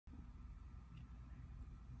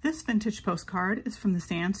This vintage postcard is from the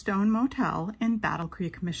Sandstone Motel in Battle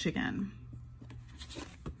Creek, Michigan.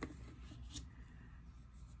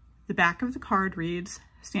 The back of the card reads,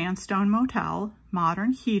 Sandstone Motel,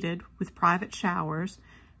 modern, heated, with private showers,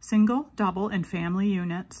 single, double, and family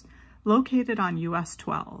units, located on US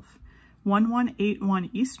 12, 1181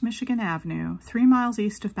 East Michigan Avenue, 3 miles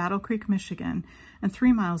east of Battle Creek, Michigan, and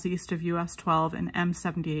 3 miles east of US 12 and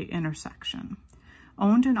M78 intersection.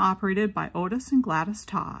 Owned and operated by Otis and Gladys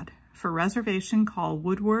Todd. For reservation, call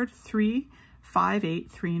Woodward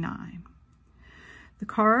 35839. The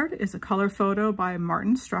card is a color photo by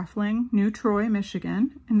Martin Streffling, New Troy,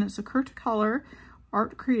 Michigan, and it's a Color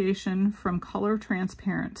art creation from Color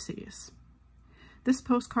Transparencies. This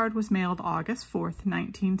postcard was mailed August 4th,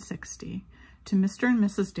 1960, to Mr. and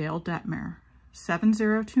Mrs. Dale Detmer,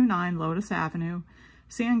 7029 Lotus Avenue,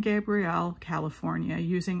 San Gabriel, California,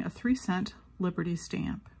 using a 3-cent Liberty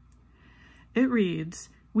stamp. It reads,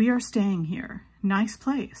 "We are staying here. Nice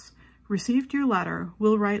place. Received your letter.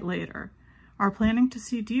 Will write later. Are planning to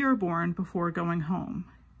see Dearborn before going home.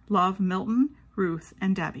 Love, Milton, Ruth,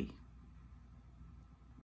 and Debbie."